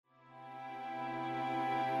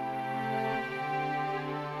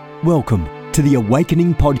Welcome to the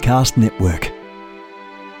Awakening Podcast Network.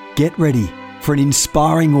 Get ready for an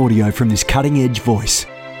inspiring audio from this cutting-edge voice.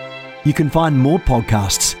 You can find more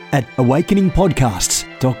podcasts at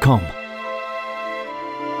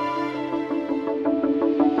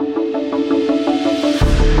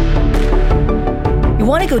awakeningpodcasts.com. You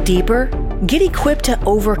want to go deeper? Get equipped to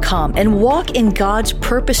overcome and walk in God's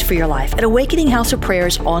purpose for your life at Awakening House of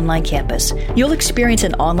Prayer's online campus. You'll experience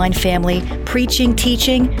an online family, preaching,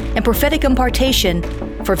 teaching, and prophetic impartation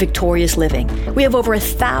for victorious living. We have over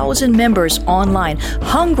 1,000 members online,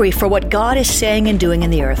 hungry for what God is saying and doing in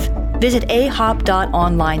the earth. Visit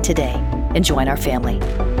ahop.online today and join our family.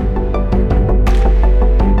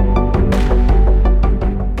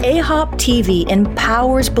 AHOP TV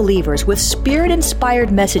empowers believers with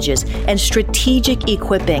Spirit-inspired messages and strategic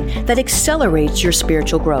equipping that accelerates your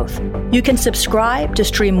spiritual growth. You can subscribe to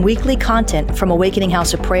stream weekly content from Awakening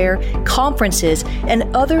House of Prayer, conferences, and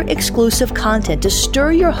other exclusive content to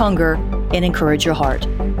stir your hunger and encourage your heart.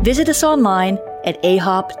 Visit us online at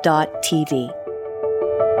ahop.tv.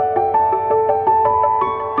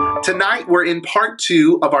 Tonight, we're in part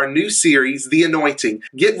 2 of our new series, The Anointing.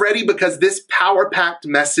 Get ready because this power-packed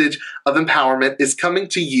message of empowerment is coming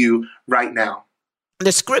to you right now.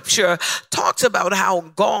 The scripture talks about how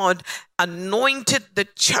God anointed the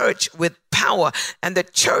church with power, and the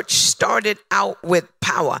church started out with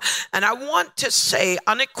power. And I want to say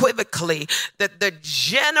unequivocally that the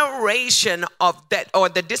generation of that, or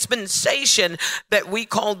the dispensation that we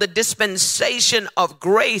call the dispensation of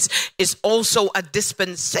grace, is also a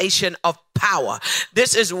dispensation of power.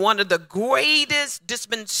 This is one of the greatest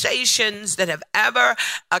dispensations that have ever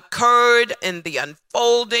occurred in the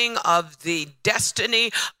unfolding of the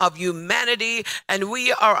destiny of humanity, and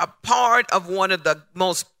we are a part of one of the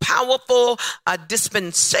most powerful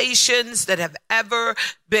dispensations that have ever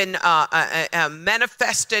been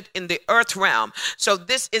manifested in the earth realm. So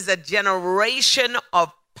this is a generation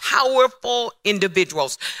of powerful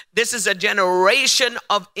individuals. This is a generation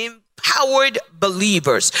of empowered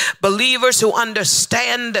believers who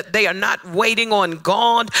understand that they are not waiting on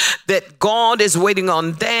God, that God is waiting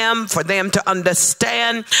on them, for them to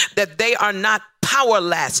understand that they are not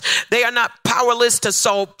powerless. They are not powerless to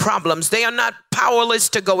solve problems. They are not powerless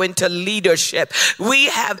to go into leadership. We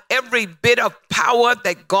have every bit of power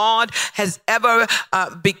that God has ever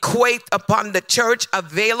bequeathed upon the church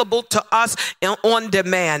available to us on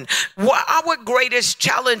demand. Our greatest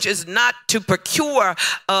challenge is not to procure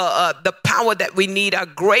the power that we need. Our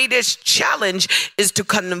greatest challenge is to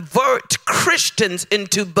convert Christians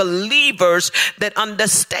into believers that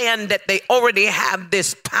understand that they already have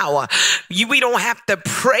this power. We don't have to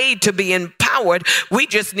pray to be empowered. We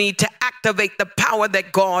just need to activate the power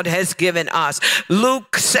that God has given us.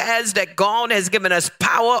 Luke says that God has given us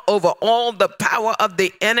power over all the power of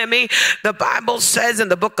the enemy. The Bible says in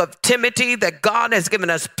the book of Timothy that God has given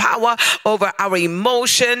us power over our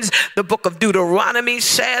emotions. The book of Deuteronomy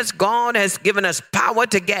says God has given us power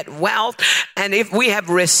to get wealth. And if we have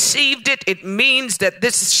received it, it means that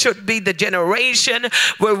this should be the generation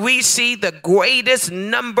where we see the greatest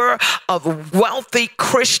number of wealthy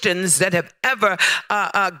Christians that have ever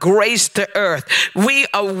graced the earth. We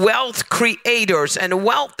are wealth creators, and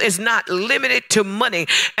wealth is not limited to money.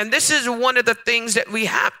 And this is one of the things that we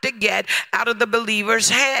have to get out of the believer's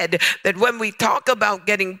head, that when we talk about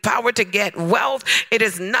getting power to get wealth, it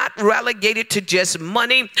is not relegated to just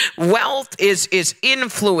money. Wealth is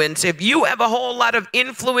influence. If you have a whole lot of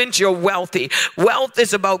influence, you're wealthy. Wealth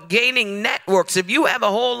is about gaining networks. If you have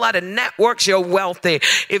a whole lot of networks, you're wealthy.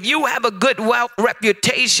 If you have a good wealth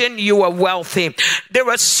reputation, you are wealthy. There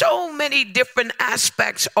are so many different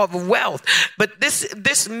aspects of wealth, but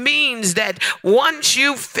this means that once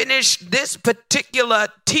you finish this particular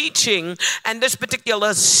teaching and this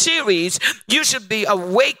particular series, you should be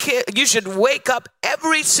awake. You should wake up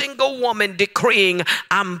every single woman decreeing,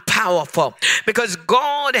 I'm powerful, because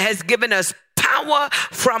God has given us power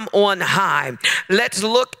from on high. Let's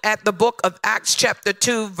look at the book of Acts chapter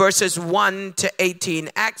 2 verses 1 to 18.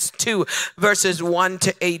 Acts 2 verses 1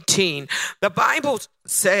 to 18. The Bible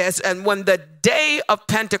says, and when the day of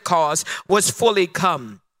Pentecost was fully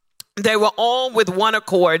come, they were all with one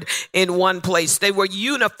accord in one place. They were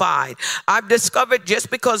unified. I've discovered just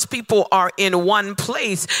because people are in one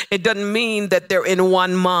place, it doesn't mean that they're in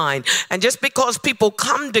one mind. And just because people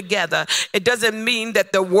come together, it doesn't mean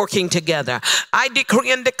that they're working together. I decree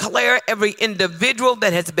and declare every individual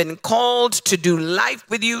that has been called to do life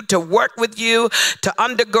with you, to work with you, to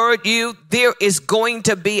undergird you, there is going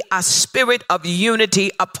to be a spirit of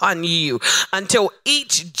unity upon you until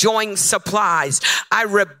each joint supplies. I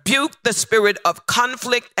rebuke rebuke the spirit of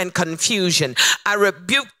conflict and confusion. I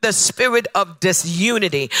rebuke the spirit of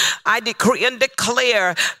disunity. I decree and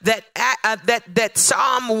declare that that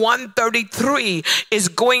Psalm 133 is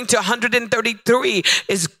going to 133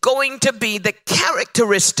 is going to be the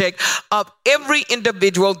characteristic of every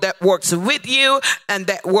individual that works with you and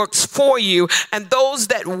that works for you, and those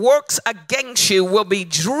that works against you will be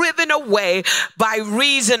driven away by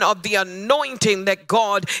reason of the anointing that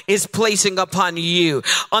God is placing upon you.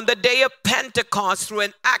 On the day of Pentecost, through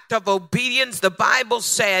an act of obedience, the Bible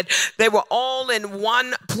said they were all in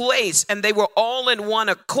one place and they were all in one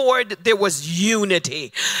accord. There was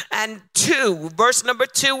unity. And verse number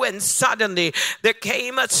 2, and suddenly there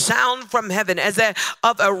came a sound from heaven as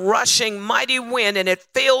of a rushing mighty wind, and it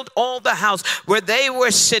filled all the house where they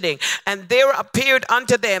were sitting. And there appeared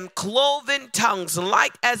unto them cloven tongues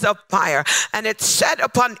like as of fire, and it sat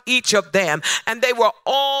upon each of them. And they were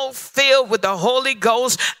all filled with the Holy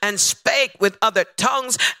Ghost and spake with other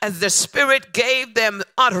tongues as the Spirit gave them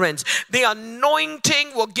utterance. The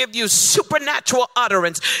anointing will give you supernatural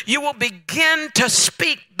utterance. You will begin to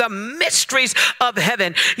speak the mysteries of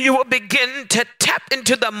heaven. You will begin to tap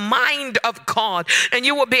into the mind of God, and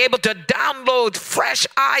you will be able to download fresh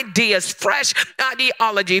ideas, fresh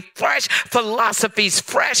ideology, fresh philosophies,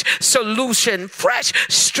 fresh solution, fresh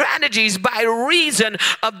strategies by reason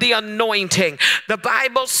of the anointing. The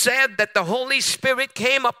Bible said that the Holy Spirit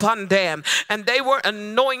came upon them and they were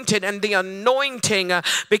anointed, and the anointing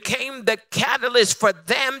became the catalyst for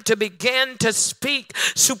them to begin to speak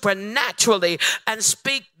supernaturally and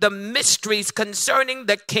speak the mysteries concerning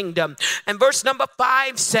the kingdom. And verse number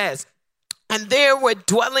 5 says, and there were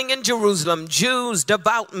dwelling in Jerusalem Jews,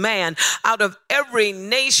 devout men, out of every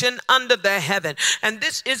nation under the heaven. And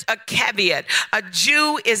this is a caveat. A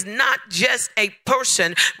Jew is not just a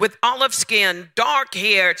person with olive skin, dark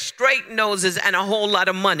hair, straight noses, and a whole lot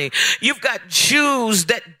of money. You've got Jews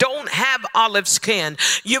that don't have olive skin.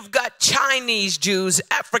 You've got Chinese Jews,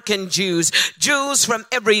 African Jews, Jews from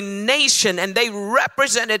every nation, and they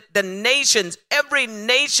represented the nations, every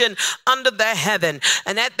nation under the heaven.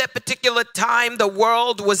 And at that particular time, the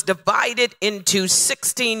world was divided into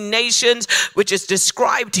 16 nations, which is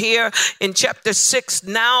described here in chapter 6.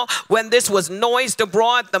 Now, when this was noised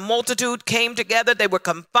abroad, the multitude came together. They were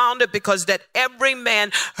confounded because that every man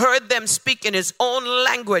heard them speak in his own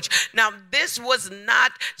language. Now, this was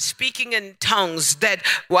not speaking in tongues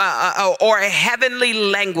or a heavenly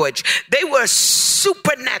language. They were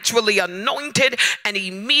supernaturally anointed, and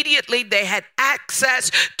immediately they had access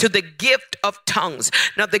to the gift of tongues.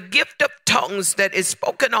 Now, the gift of tongues that is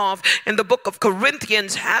spoken of in the book of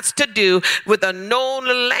Corinthians has to do with a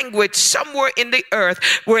known language somewhere in the earth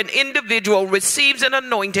where an individual receives an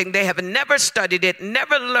anointing. They have never studied it,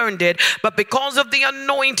 never learned it, but because of the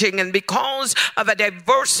anointing and because of a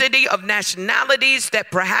diversity of nationalities that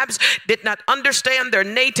perhaps did not understand their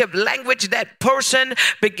native language, that person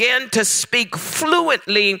began to speak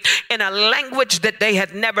fluently in a language that they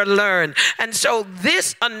had never learned. And so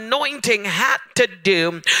this anointing had to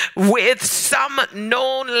do with some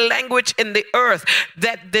known language in the earth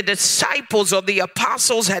that the disciples or the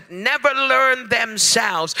apostles had never learned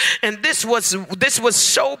themselves. And this was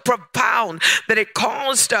so profound that it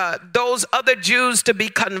caused those other Jews to be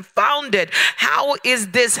confounded. How is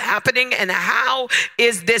this happening, and how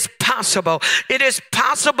is this possible? It is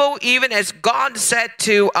possible, even as God said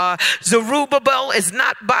to Zerubbabel, it's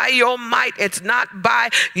not by your might, it's not by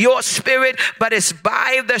your spirit, but it's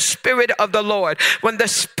by the Spirit of the Lord. When the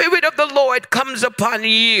Spirit of the Lord comes upon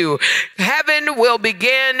you, heaven will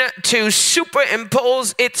begin to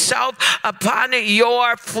superimpose itself upon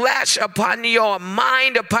your flesh, upon your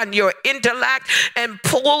mind, upon your intellect, and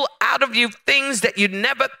pull out of you things that you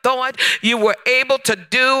never thought you were able to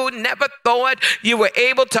do, never thought you were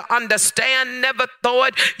able to understand, never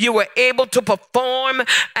thought you were able to perform.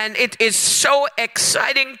 And it is so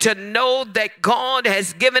exciting to know that God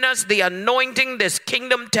has given us the anointing, this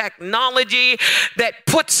kingdom technology that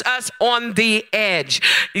puts us on the edge.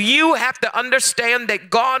 You have to understand that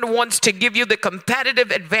God wants to give you the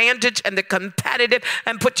competitive advantage and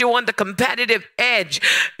put you on the competitive edge.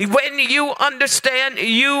 When you understand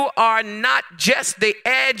you are not just the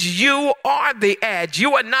edge, you are the edge.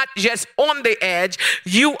 You are not just on the edge,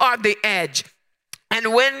 you are the edge.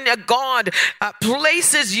 And when God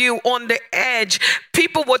places you on the edge,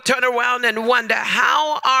 people will turn around and wonder,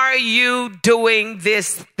 how are you doing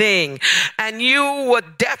this thing? And you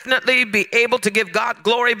would definitely be able to give God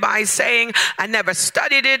glory by saying, I never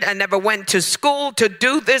studied it. I never went to school to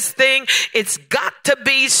do this thing. It's got to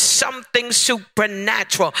be something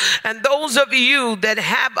supernatural. And those of you that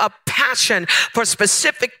have a passion for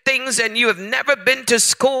specific things and you have never been to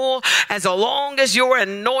school, as long as you're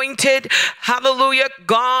anointed, hallelujah,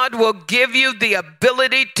 God will give you the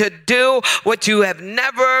ability to do what you have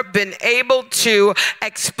never been able to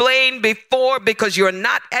explain before, because you're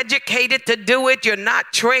not educated to do it. You're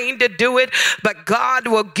not trained to do it, but God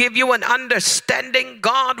will give you an understanding.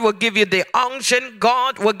 God will give you the unction.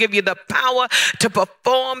 God will give you the power to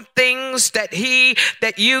perform things that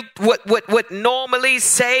you would normally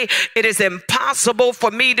say, it is impossible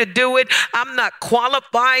for me to do it. I'm not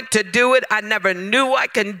qualified to do it. I never knew I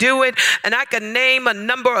can do it. And I can name a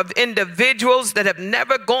number of individuals that have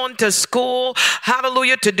never gone to school,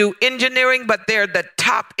 hallelujah, to do engineering, but they're the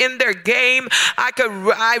top in their game.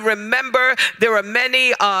 I remember there are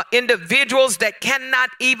many individuals that cannot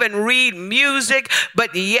even read music,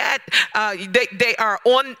 but yet they are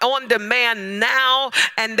on demand now,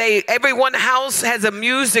 and everyone house has a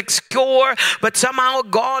music score, but somehow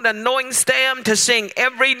God anoints them to sing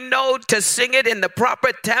every note, to sing it in the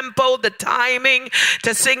proper tempo, the timing,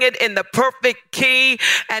 to sing it in the perfect key.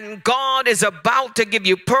 And God is about to give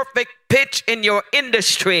you perfect pitch in your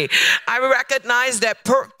industry. I recognize that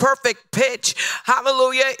perfect pitch,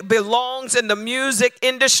 hallelujah, belongs in the music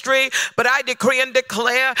industry, but I decree and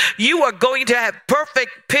declare you are going to have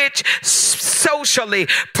perfect pitch socially,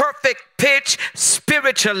 perfect pitch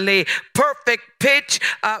spiritually, perfect pitch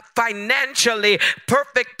financially,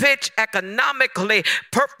 perfect pitch economically,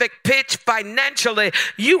 perfect pitch financially.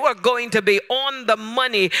 You are going to be on the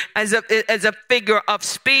money as a figure of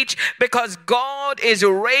speech, because God is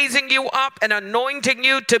raising you up and anointing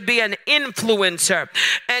you to be an influencer.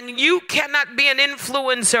 And you cannot be an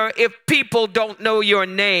influencer if people don't know your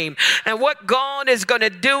name. And what God is going to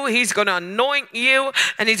do, he's going to anoint you,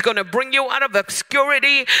 and he's going to bring you out of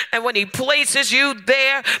obscurity. And when he places you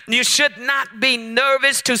there, you should not be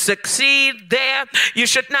nervous to succeed there. You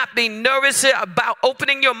should not be nervous about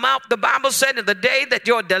opening your mouth. The Bible said in the day that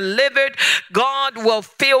you're delivered, God will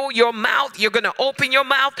fill your mouth. You're going to open your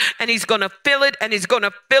mouth, and he's going to fill it, and he's going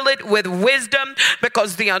to fill it with wisdom,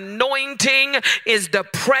 because the anointing is the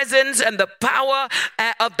presence and the power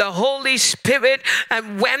of the Holy Spirit.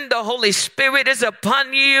 And when the Holy Spirit is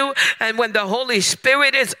upon you, and when the Holy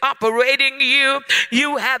Spirit is operating you,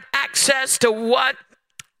 you have access to what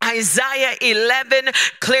Isaiah 11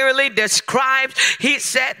 clearly described. He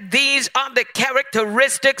said, these are the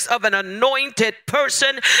characteristics of an anointed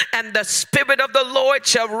person, and the Spirit of the Lord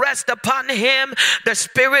shall rest upon him, the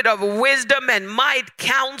Spirit of wisdom and might,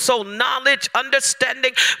 counsel, knowledge,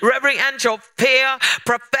 understanding, reverential fear,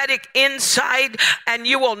 prophetic insight. And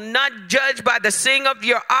you will not judge by the seeing of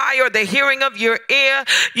your eye or the hearing of your ear.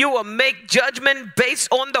 You will make judgment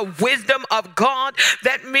based on the wisdom of God.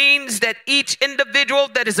 That means that each individual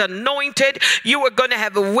that is anointed, you are going to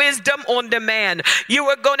have wisdom on demand. You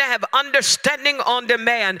are going to have understanding on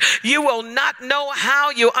demand. You will not know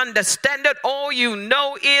how you understand it. All you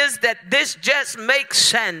know is that this just makes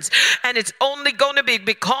sense. And it's only going to be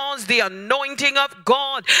because the anointing of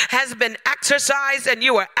God has been exercised, and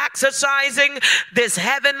you are exercising this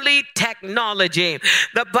heavenly technology.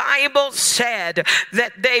 The Bible said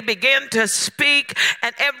that they began to speak,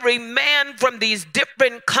 and every man from these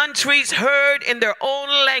different countries heard in their own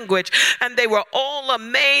language, and they were all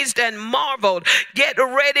amazed and marveled. Get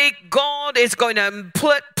ready. God is going to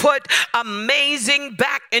put amazing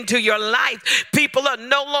back into your life. People are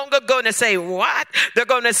no longer going to say what? They're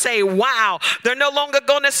going to say wow. They're no longer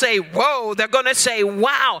going to say whoa. They're going to say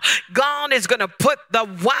wow. God is going to put the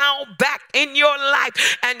wow back in your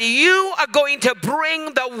life, and you are going to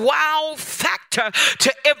bring the wow factor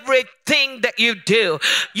to everything that you do.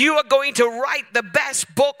 You are going to write the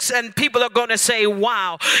best books, and people are going to say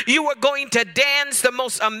wow. You are going to dance the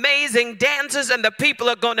most amazing dances, and the people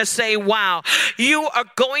are going to say wow. You are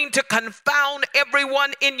going to confound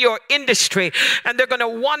everyone in your industry, and they're going to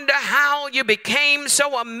wonder how you became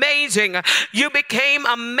so amazing. You became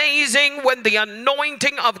amazing when the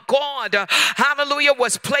anointing of God, hallelujah,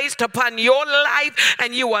 was placed upon your life,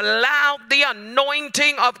 and you allowed the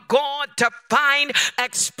anointing of God to find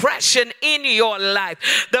expression in your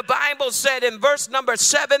life. The Bible said in verse number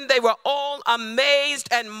 7, they were all amazed amazed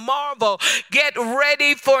and marvel. Get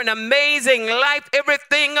ready for an amazing life.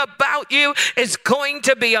 Everything about you is going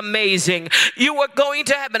to be amazing. You are going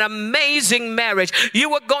to have an amazing marriage.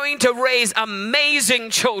 You are going to raise amazing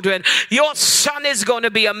children. Your son is going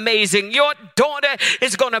to be amazing. Your daughter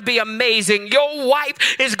is going to be amazing. Your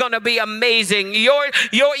wife is going to be amazing. Your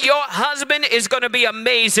husband is going to be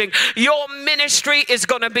amazing. Your ministry is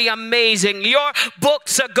going to be amazing. Your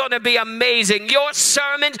books are going to be amazing. Your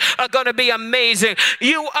sermons are going to be amazing.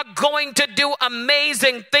 You are going to do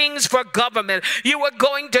amazing things for government. You are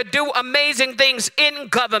going to do amazing things in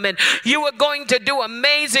government. You are going to do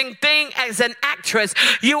amazing things as an actress.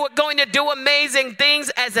 You are going to do amazing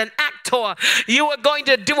things as an actor. You are going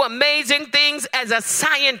to do amazing things as a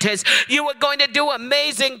scientist. You are going to do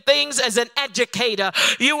amazing things as an educator.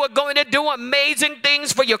 You are going to do amazing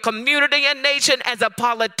things for your community and nation as a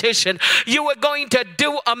politician. You are going to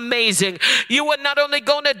do amazing. You are not only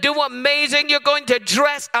going to do amazing, you're going to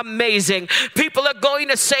dress amazing. People are going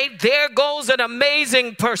to say, there goes an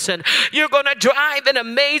amazing person. You're going to drive an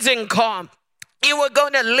amazing car. You are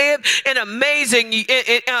going to live in an amazing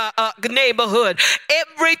neighborhood.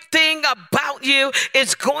 Everything about you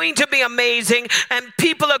is going to be amazing, and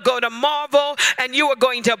people are going to marvel, and you are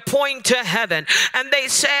going to point to heaven. And they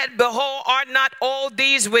said, behold, are not all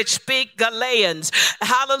these which speak Galileans?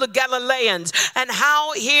 Hallelujah, Galileans. And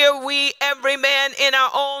how hear we every man in our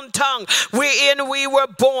own tongue wherein we were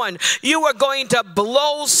born? You are going to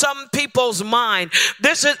blow some people's mind.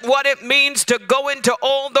 This is what it means to go into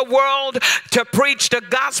all the world to preach the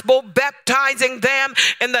gospel, baptizing them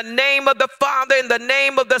in the name of the Father, in the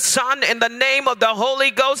name of the Son, in the name of the Holy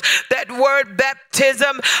Ghost. That word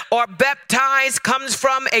baptism or baptize comes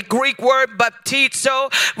from a Greek word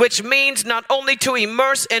baptizo, which means not only to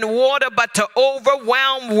immerse in water, but to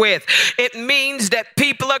overwhelm with. It means that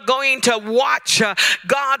people are going to watch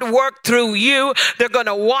God work through you. They're going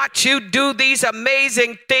to watch you do these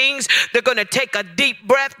amazing things. They're going to take a deep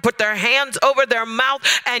breath, put their hands over their mouth,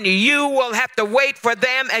 and you will have to wait for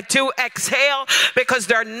them to exhale, because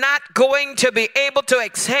they're not going to be able to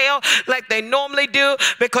exhale like they normally do,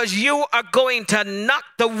 because you are going to knock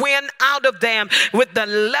the wind out of them with the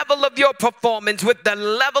level of your performance, with the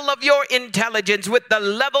level of your intelligence, with the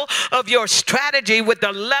level of your strategy, with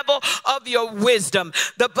the level of your wisdom.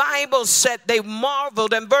 The Bible said they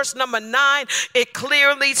marveled. In verse number 9, it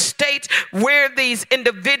clearly states where these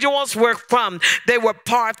individuals were from. They were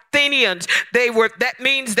Parthians. That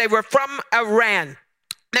means they were from Iran.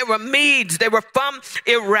 They were Medes. They were from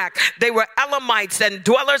Iraq. They were Elamites and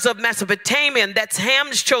dwellers of Mesopotamia. That's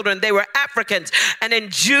Ham's children. They were Africans. And in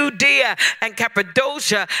Judea and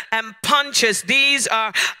Cappadocia and Pontus, these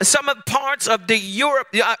are some of parts of the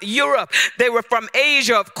Europe. They were from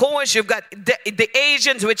Asia. Of course, you've got the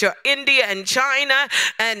Asians, which are India and China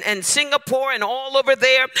and Singapore and all over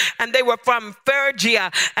there. And they were from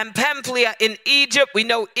Phrygia and Pamphylia in Egypt. We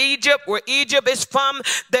know Egypt, where Egypt is from.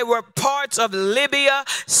 They were parts of Libya,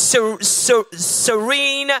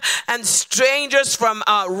 Cyrene, and strangers from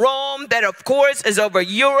Rome, that of course is over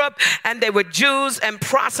Europe. And they were Jews and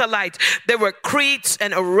proselytes. They were Cretes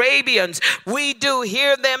and Arabians. We do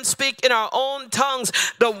hear them speak in our own tongues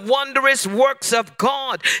the wondrous works of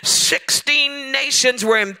God. 16 nations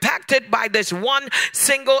were impacted by this one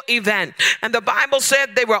single event. And the Bible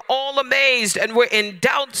said they were all amazed and were in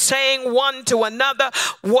doubt, saying one to another,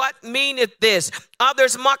 what meaneth this?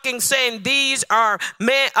 Others mocking, saying, these are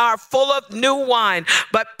men are full of new wine.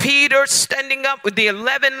 But Peter, standing up with the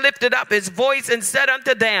 11, lifted up his voice and said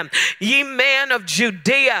unto them, ye men of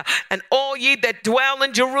Judea, and all ye that dwell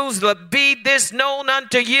in Jerusalem, be this known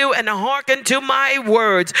unto you, and hearken to my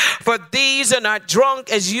words. For these are not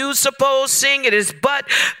drunk as you suppose, seeing it is but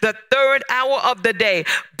the third hour of the day.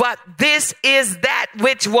 But this is that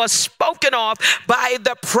which was spoken of by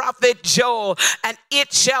the prophet Joel. And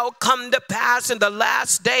it shall come to pass in the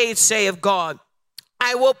last days, saith God,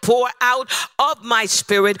 I will pour out of my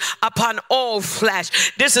spirit upon all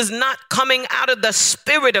flesh. This is not coming out of the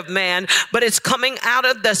spirit of man, but it's coming out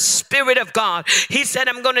of the spirit of God. He said,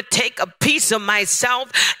 I'm going to take a piece of myself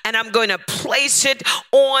and I'm going to place it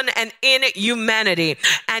on and in humanity.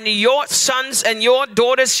 And your sons and your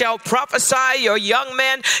daughters shall prophesy, your young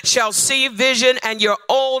men shall see vision, and your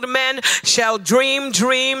old men shall dream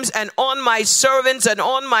dreams. And on my servants and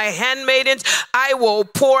on my handmaidens I will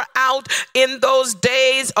pour out in those days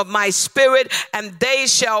of my spirit, and they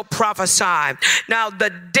shall prophesy. Now, the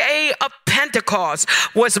day of Pentecost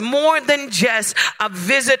was more than just a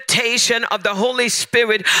visitation of the Holy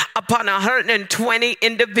Spirit upon 120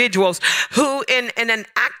 individuals who in an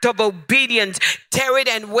act of obedience tarried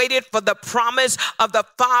and waited for the promise of the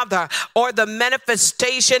Father or the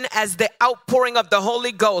manifestation as the outpouring of the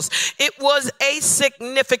Holy Ghost. It was a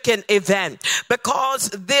significant event because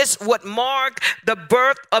this would mark the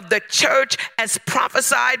birth of the church as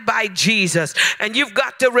prophesied by Jesus. And you've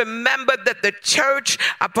got to remember that the church,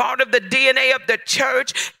 a part of the DNA of the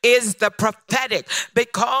church is the prophetic,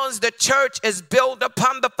 because the church is built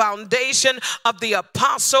upon the foundation of the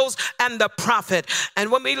apostles and the prophet.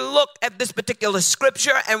 And when we look at this particular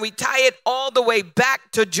scripture and we tie it all the way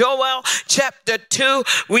back to Joel chapter 2,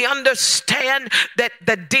 we understand that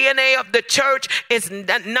the DNA of the church is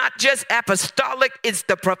not just apostolic, it's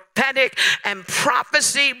the prophetic, and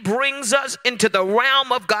prophecy brings us into the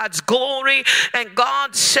realm of God's glory. And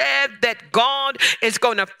God said that God is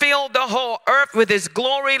going to fill the whole earth with his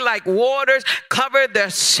glory like waters cover the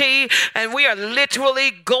sea. And we are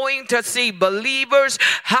literally going to see believers,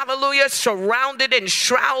 hallelujah, surrounded and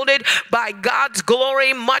shrouded by God's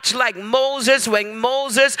glory, much like Moses, when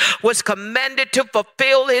Moses was commanded to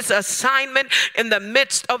fulfill his assignment in the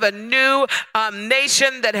midst of a new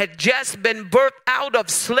nation that had just been birthed out of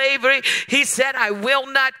slavery. He said, I will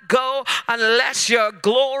not go unless your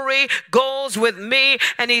glory goes with me.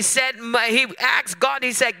 And he said, he asked God,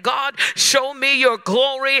 he said, God, show me your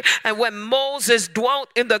glory. And when Moses dwelt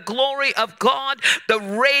in the glory of God, the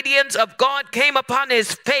radiance of God came upon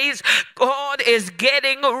his face. God is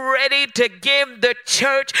getting ready to give the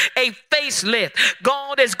church a facelift.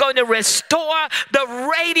 God is going to restore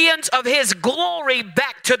the radiance of his glory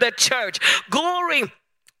back to the church. Glory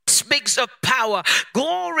speaks of power.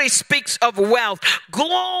 Glory speaks of wealth.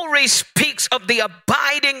 Glory speaks of the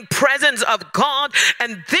abiding presence of God.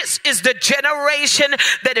 And this is the generation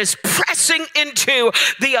that is pressing into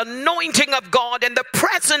the anointing of God and the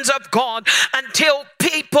presence of God until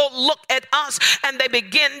people look at us and they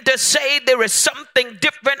begin to say there is something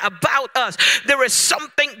different about us. There is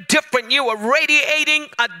something different. You are radiating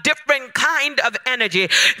a different kind of energy.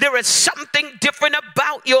 There is something different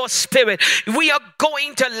about your spirit. We are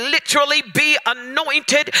going to literally be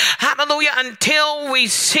anointed, hallelujah, until we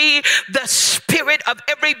see the spirit of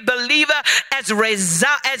every believer as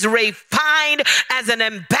refined as an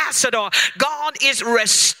ambassador. God is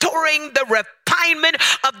restoring the refinement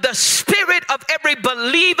of the spirit of every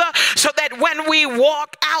believer so that when we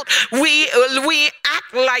walk out, we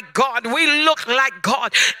act like God, we look like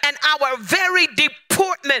God, and our very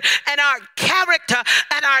deportment and our character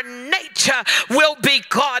and our nature will be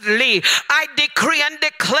godly. I decree and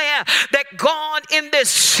declare that God in this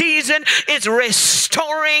season is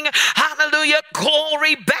restoring, hallelujah,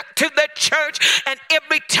 glory back to the church. And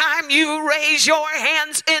every time you raise your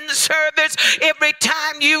hands in service, every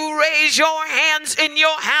time you raise your hands in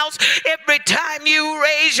your house, every time you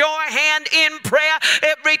raise your hand in prayer,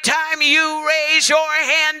 every time you raise your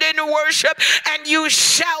hand in worship and you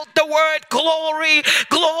shout the word glory,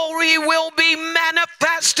 glory will be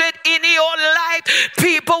manifested in your life.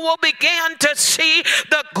 People will begin to see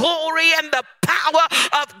the glory and the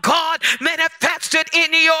power of God manifested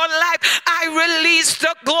in your life. I release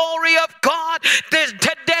the glory of God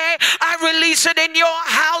today. I release it in your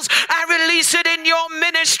house. I release it in your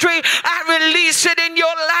ministry. I release it in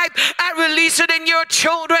your life. I release it in your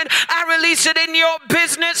children. I release it in your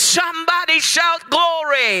business. Somebody shout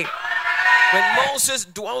glory. When Moses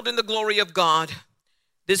dwelled in the glory of God,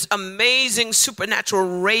 this amazing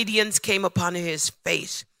supernatural radiance came upon his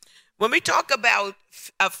face. When we talk about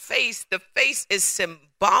a face, the face is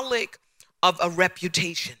symbolic of a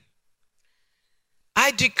reputation.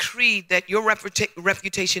 I decree that your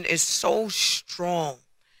reputation is so strong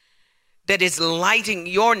that it's lighting,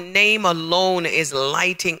 your name alone is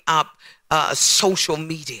lighting up social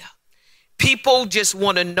media. People just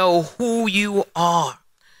want to know who you are.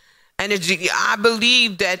 And I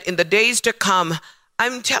believe that in the days to come,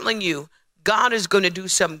 I'm telling you, God is going to do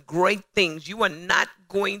some great things. You are not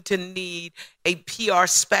going to need a PR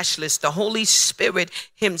specialist. The Holy Spirit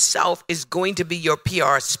himself is going to be your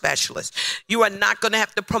PR specialist. You are not going to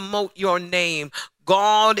have to promote your name.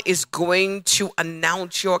 God is going to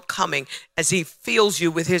announce your coming as he fills you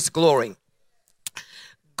with his glory.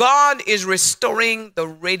 God is restoring the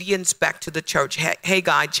radiance back to the church.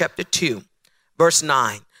 Haggai chapter 2, verse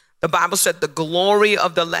 9. The Bible said, the glory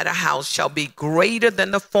of the latter house shall be greater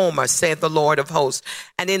than the former, saith the Lord of hosts.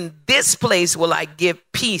 And in this place will I give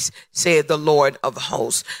peace, saith the Lord of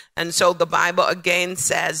hosts. And so the Bible again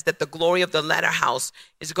says that the glory of the latter house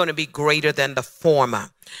is going to be greater than the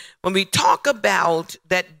former. When we talk about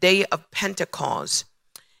that day of Pentecost,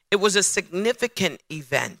 it was a significant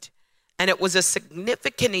event. And it was a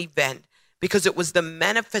significant event because it was the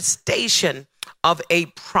manifestation of a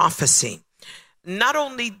prophecy. Not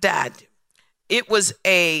only that, it was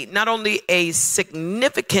not only a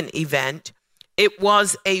significant event, it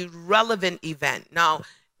was a relevant event. Now,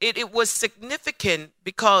 it was significant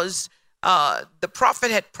because the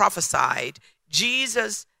prophet had prophesied,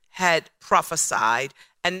 Jesus had prophesied,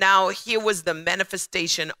 and now here was the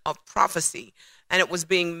manifestation of prophecy, and it was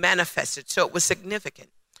being manifested, so it was significant.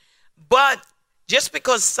 But just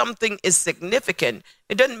because something is significant,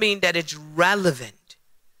 it doesn't mean that it's relevant.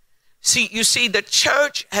 You see, the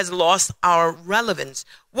church has lost our relevance.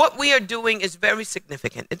 What we are doing is very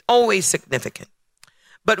significant. It's always significant.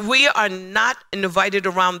 But we are not invited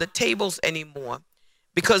around the tables anymore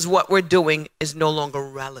because what we're doing is no longer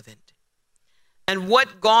relevant. And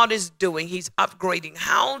what God is doing, he's upgrading.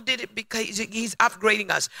 How did it become? He's upgrading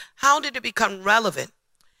us. How did it become relevant?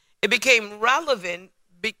 It became relevant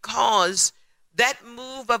because that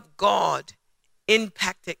move of God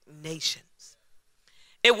impacted nations.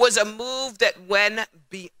 It was a move that went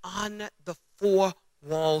beyond the four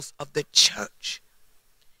walls of the church.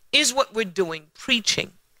 Is what we're doing,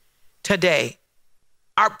 preaching today.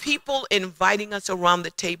 Are people inviting us around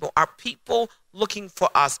the table? Are people looking for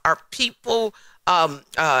us? Are people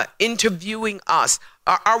interviewing us?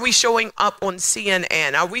 Are we showing up on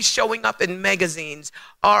CNN? Are we showing up in magazines?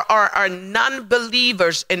 Are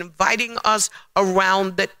non-believers inviting us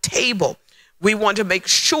around the table? We want to make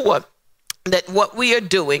sure that what we are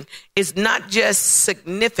doing is not just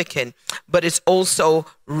significant, but it's also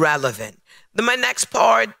relevant. My next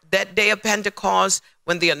part, that day of Pentecost,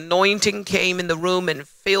 when the anointing came in the room and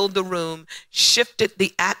filled the room, shifted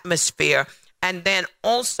the atmosphere, and then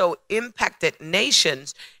also impacted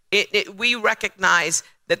nations, we recognize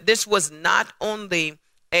that this was not only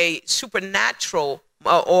a supernatural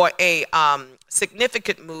or a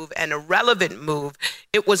significant move and a relevant move,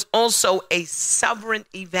 it was also a sovereign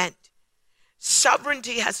event.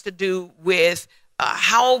 Sovereignty has to do with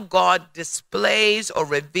how God displays or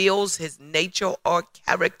reveals his nature or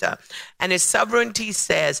character. And his sovereignty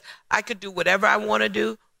says, I could do whatever I want to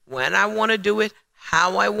do, when I want to do it,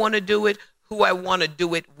 how I want to do it, who I want to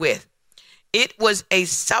do it with. It was a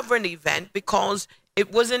sovereign event because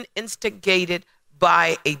it wasn't instigated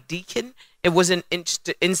by a deacon. It wasn't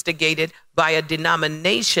instigated by a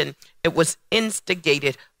denomination. It was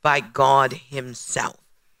instigated by God himself.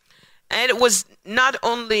 And it was not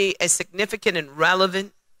only a significant and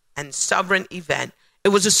relevant and sovereign event, it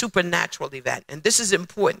was a supernatural event. And this is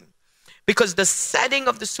important because the setting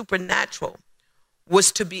of the supernatural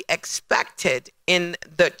was to be expected in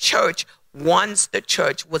the church once the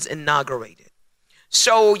church was inaugurated.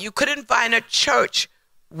 So you couldn't find a church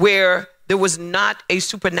where there was not a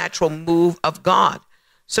supernatural move of God.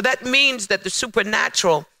 So that means that the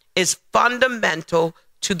supernatural is fundamental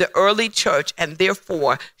to the early church and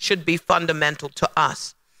therefore should be fundamental to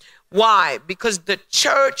us. Why? Because the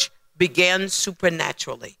church began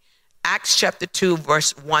supernaturally. Acts chapter 2,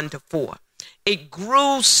 verse 1-4. It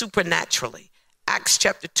grew supernaturally. Acts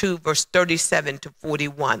chapter 2, verse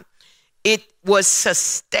 37-41. It was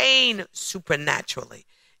sustained supernaturally.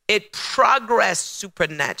 It progressed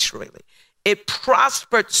supernaturally. It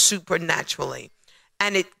prospered supernaturally.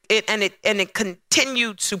 And it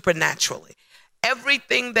continued supernaturally.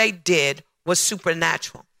 Everything they did was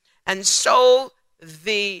supernatural. And so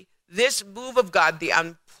this move of God, the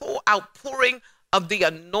outpouring of the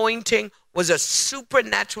anointing, was a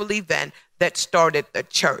supernatural event that started the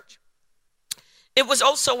church. It was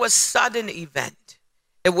also a sudden event.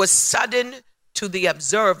 It was sudden to the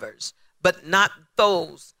observers, but not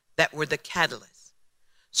those that were the catalysts.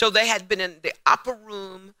 So they had been in the upper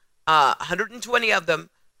room, 120 of them,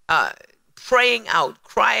 praying out,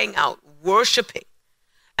 crying out, worshiping.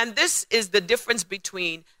 And this is the difference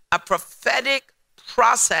between a prophetic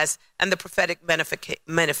process and the prophetic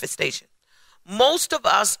manifestation. Most of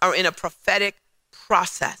us are in a prophetic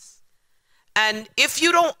process. And if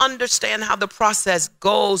you don't understand how the process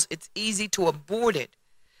goes, it's easy to abort it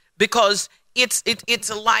because it's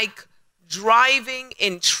like driving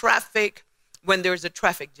in traffic when there's a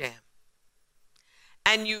traffic jam.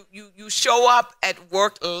 And you show up at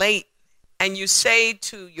work late and you say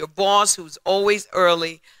to your boss, who's always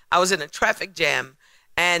early, I was in a traffic jam,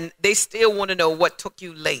 and they still want to know what took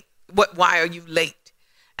you late. Why are you late?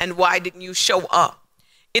 And why didn't you show up?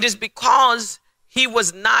 It is because he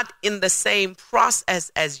was not in the same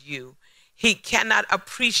process as you. He cannot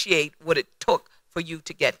appreciate what it took for you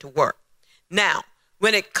to get to work. Now,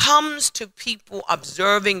 when it comes to people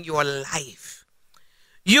observing your life,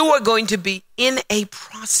 you are going to be in a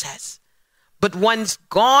process. But once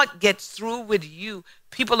God gets through with you,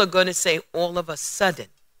 people are going to say all of a sudden,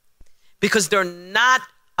 because they're not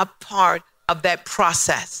a part of that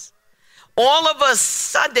process. All of a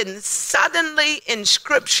sudden, suddenly in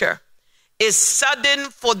Scripture is sudden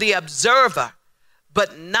for the observer,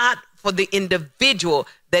 but not for the individual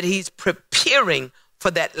that he's preparing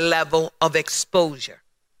for that level of exposure.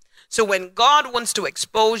 So when God wants to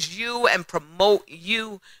expose you and promote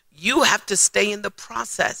you, you have to stay in the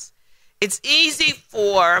process. It's easy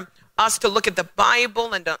for us to look at the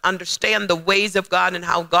Bible and to understand the ways of God and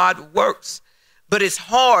how God works, but it's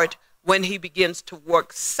hard when he begins to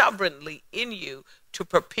work sovereignly in you to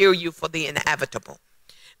prepare you for the inevitable.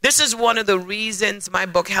 This is one of the reasons my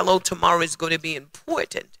book, Hello Tomorrow, is going to be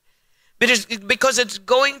important. Because it's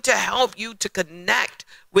going to help you to connect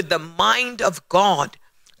with the mind of God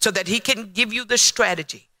so that he can give you the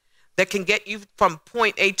strategy that can get you from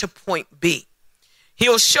point A to point B.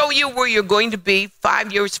 He'll show you where you're going to be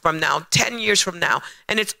 5 years from now, 10 years from now,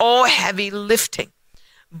 and it's all heavy lifting.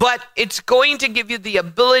 But it's going to give you the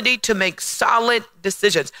ability to make solid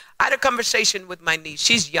decisions. I had a conversation with my niece.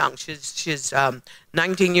 She's young. She's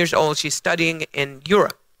 19 years old. She's studying in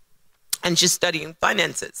Europe, and she's studying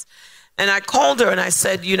finances. And I called her and I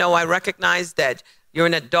said, I recognize that you're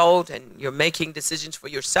an adult and you're making decisions for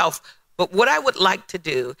yourself. But what I would like to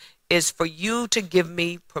do is for you to give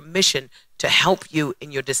me permission to help you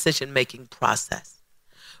in your decision-making process.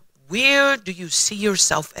 Where do you see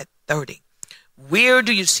yourself at 30? Where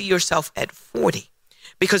do you see yourself at 40?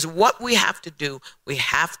 Because what we have to do, we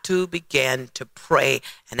have to begin to pray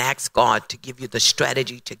and ask God to give you the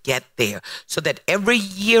strategy to get there so that every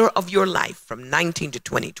year of your life from 19 to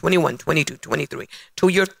 20, 21, 22, 23 till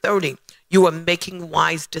you're 30, you are making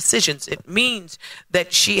wise decisions. It means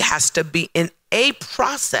that she has to be in a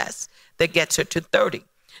process that gets her to 30.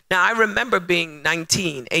 Now, I remember being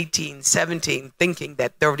 19, 18, 17, thinking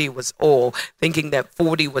that 30 was old, thinking that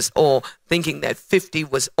 40 was old, thinking that 50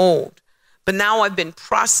 was old. But now I've been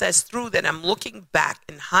processed through that. I'm looking back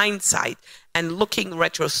in hindsight and looking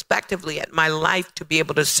retrospectively at my life to be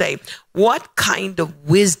able to say, what kind of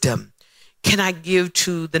wisdom can I give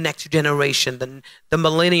to the next generation, the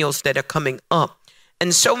millennials that are coming up?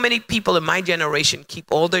 And so many people in my generation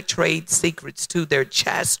keep all their trade secrets to their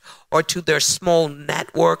chest or to their small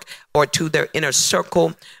network or to their inner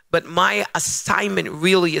circle. But my assignment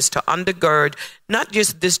really is to undergird not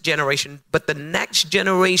just this generation, but the next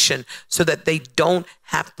generation so that they don't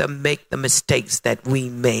have to make the mistakes that we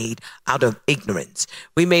made out of ignorance.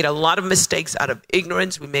 We made a lot of mistakes out of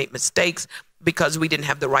ignorance. We made mistakes because we didn't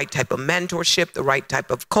have the right type of mentorship, the right type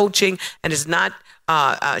of coaching, and it's not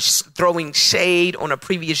throwing shade on a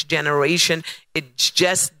previous generation. It's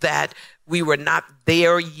just that we were not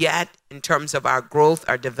there yet in terms of our growth,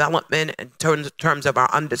 our development, in terms of our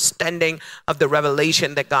understanding of the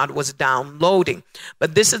revelation that God was downloading.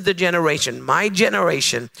 But this is the generation. My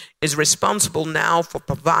generation is responsible now for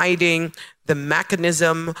providing the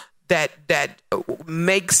mechanism that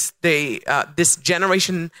makes this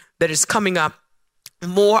generation that is coming up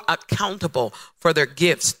more accountable for their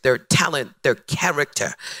gifts, their talent, their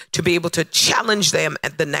character, to be able to challenge them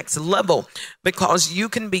at the next level, because you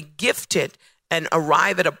can be gifted and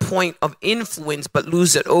arrive at a point of influence but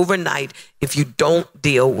lose it overnight if you don't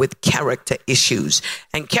deal with character issues.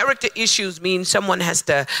 And character issues mean someone has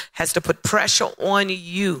to put pressure on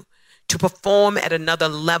you to perform at another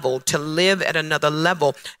level, to live at another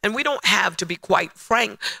level. And we don't have, to be quite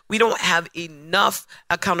frank, we don't have enough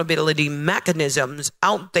accountability mechanisms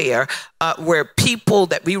out there where people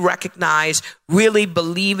that we recognize really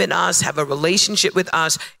believe in us, have a relationship with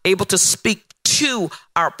us, able to speak to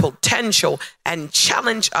our potential and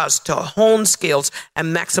challenge us to hone skills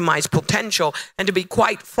and maximize potential. And to be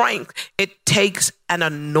quite frank, it takes an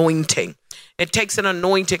anointing. It takes an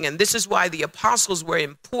anointing, and this is why the apostles were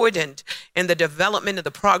important in the development and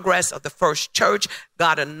the progress of the first church.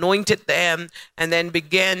 God anointed them and then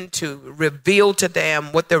began to reveal to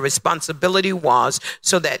them what their responsibility was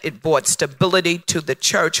so that it brought stability to the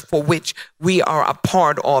church for which we are a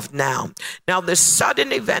part of now. Now, the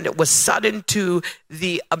sudden event, it was sudden to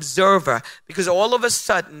the observer because all of a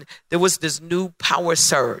sudden there was this new power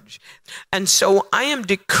surge. And so I am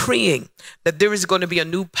decreeing that there is going to be a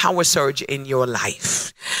new power surge in your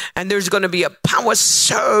life. And there's going to be a power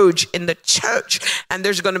surge in the church. And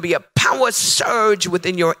there's going to be a power power surge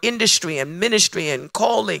within your industry and ministry and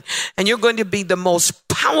calling, and you're going to be the most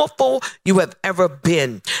powerful you have ever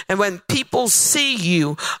been. And when people see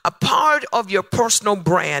you, a part of your personal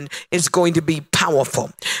brand is going to be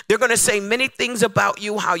powerful. They're going to say many things about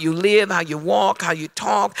you, how you live, how you walk, how you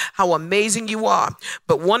talk, how amazing you are.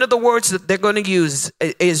 But one of the words that they're going to use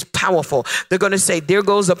is powerful. They're going to say, there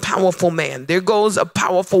goes a powerful man. There goes a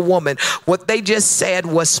powerful woman. What they just said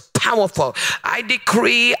was powerful. I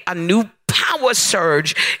decree a new power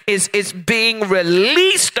surge is being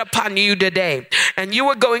released upon you today. And you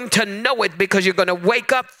are going to know it because you're going to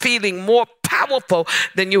wake up feeling more powerful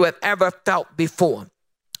than you have ever felt before.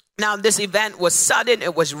 Now, this event was sudden.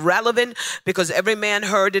 It was relevant because every man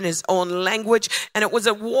heard in his own language. And it was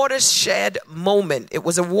a watershed moment. It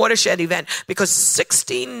was a watershed event because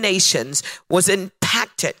 16 nations was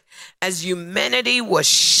impacted as humanity was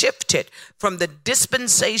shifted from the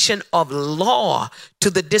dispensation of law to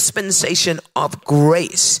the dispensation of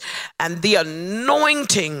grace. And the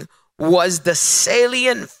anointing was the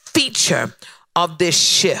salient feature of this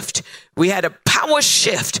shift. We had a power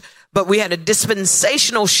shift, but we had a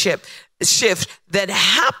dispensational shift that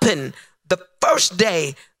happened the first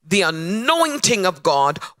day the anointing of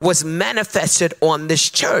God was manifested on this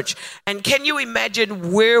church. And can you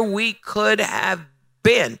imagine where we could have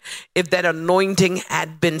been if that anointing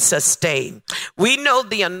had been sustained? We know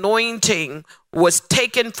the anointing was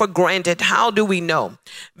taken for granted. How do we know?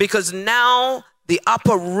 Because now the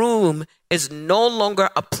upper room is no longer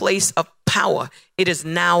a place of power. It is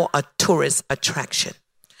now a tourist attraction.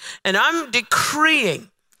 And I'm decreeing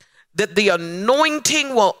that the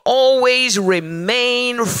anointing will always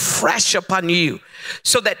remain fresh upon you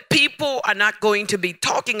so that people are not going to be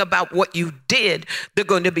talking about what you did. They're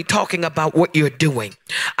going to be talking about what you're doing.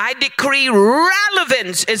 I decree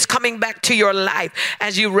relevance is coming back to your life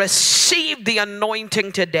as you receive the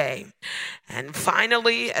anointing today. And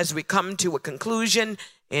finally, as we come to a conclusion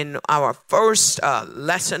in our first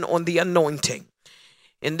lesson on the anointing,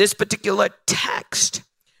 in this particular text,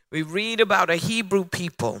 we read about a Hebrew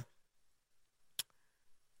people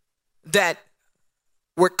that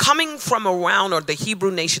were coming from around, or the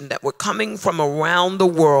Hebrew nation that were coming from around the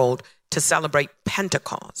world to celebrate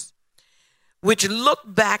Pentecost, which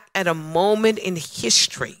looked back at a moment in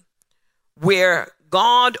history where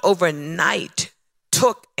God overnight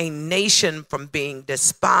took a nation from being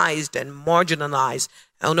despised and marginalized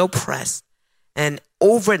and oppressed, and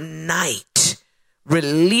overnight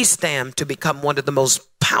released them to become one of the most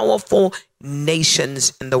powerful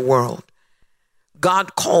nations in the world.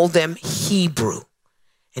 God called them Hebrew.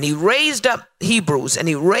 And he raised up Hebrews, and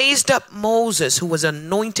he raised up Moses, who was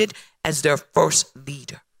anointed as their first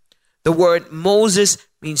leader. The word Moses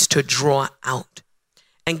means to draw out.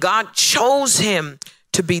 And God chose him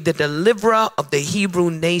to be the deliverer of the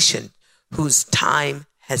Hebrew nation whose time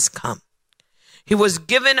has come. He was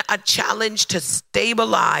given a challenge to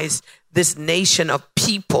stabilize this nation of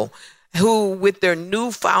people who, with their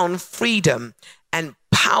newfound freedom and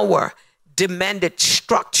power, demanded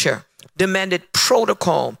structure, demanded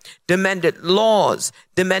protocol, demanded laws,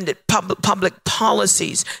 demanded public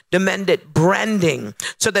policies, demanded branding,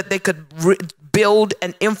 so that they could build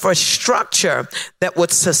an infrastructure that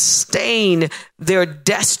would sustain their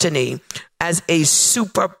destiny as a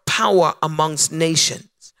superpower amongst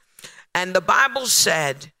nations. And the Bible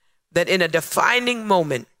said that in a defining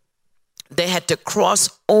moment, they had to cross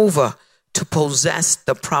over to possess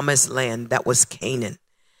the promised land that was Canaan.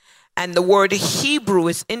 And the word Hebrew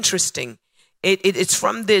is interesting. It's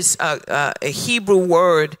from this Hebrew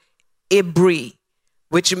word, Ibri,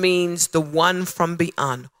 which means the one from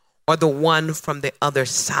beyond or the one from the other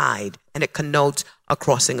side. And it connotes a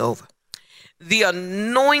crossing over. The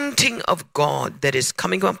anointing of God that is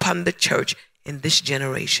coming upon the church in this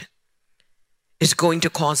generation is going to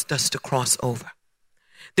cause us to cross over.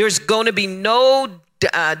 There's going to be no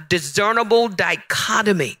discernible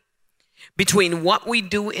dichotomy between what we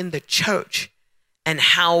do in the church and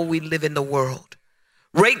how we live in the world.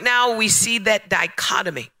 Right now, we see that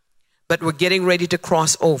dichotomy, but we're getting ready to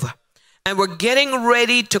cross over. And we're getting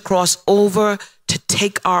ready to cross over to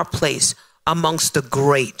take our place amongst the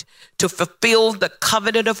great, to fulfill the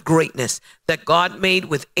covenant of greatness that God made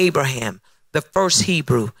with Abraham, the first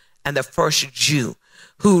Hebrew and the first Jew,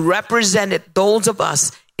 who represented those of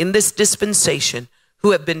us in this dispensation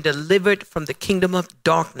who have been delivered from the kingdom of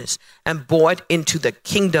darkness and brought into the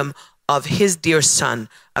kingdom of his dear son,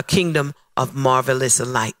 a kingdom of marvelous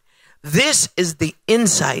light. This is the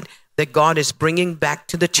insight that God is bringing back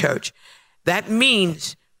to the church. That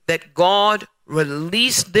means that God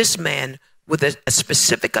released this man with a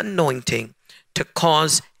specific anointing to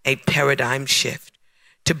cause a paradigm shift.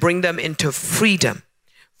 to bring them into freedom.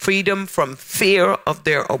 Freedom from fear of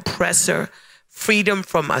their oppressor, freedom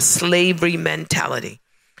from a slavery mentality.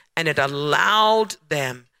 And it allowed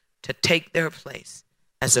them to take their place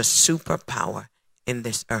as a superpower in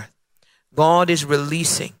this earth. God is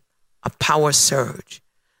releasing a power surge,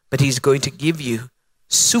 but he's going to give you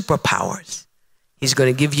superpowers. He's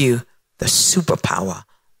going to give you the superpower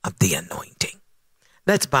of the anointing.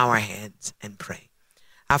 Let's bow our heads and pray.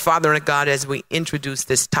 Our Father and God, as we introduce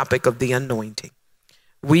this topic of the anointing,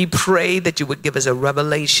 we pray that you would give us a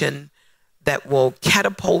revelation that will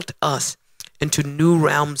catapult us into new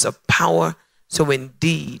realms of power, so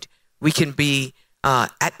indeed we can be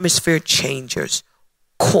atmosphere changers,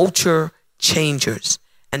 culture changers,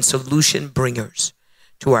 and solution bringers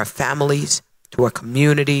to our families, to our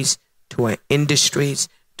communities, to our industries,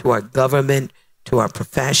 to our government, to our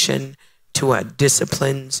profession, to our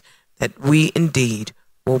disciplines, that we indeed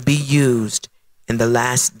will be used in the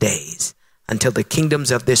last days until the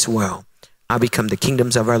kingdoms of this world are become the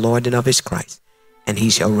kingdoms of our Lord and of his Christ, and he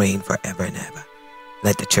shall reign forever and ever.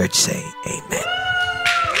 Let the church say amen.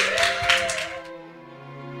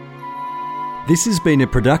 This has been a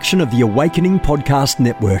production of the Awakening Podcast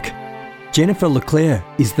Network. Jennifer LeClaire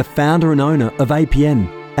is the founder and owner of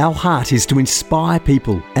APN. Our heart is to inspire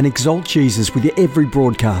people and exalt Jesus with every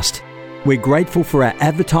broadcast. We're grateful for our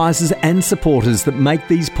advertisers and supporters that make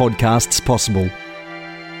these podcasts possible.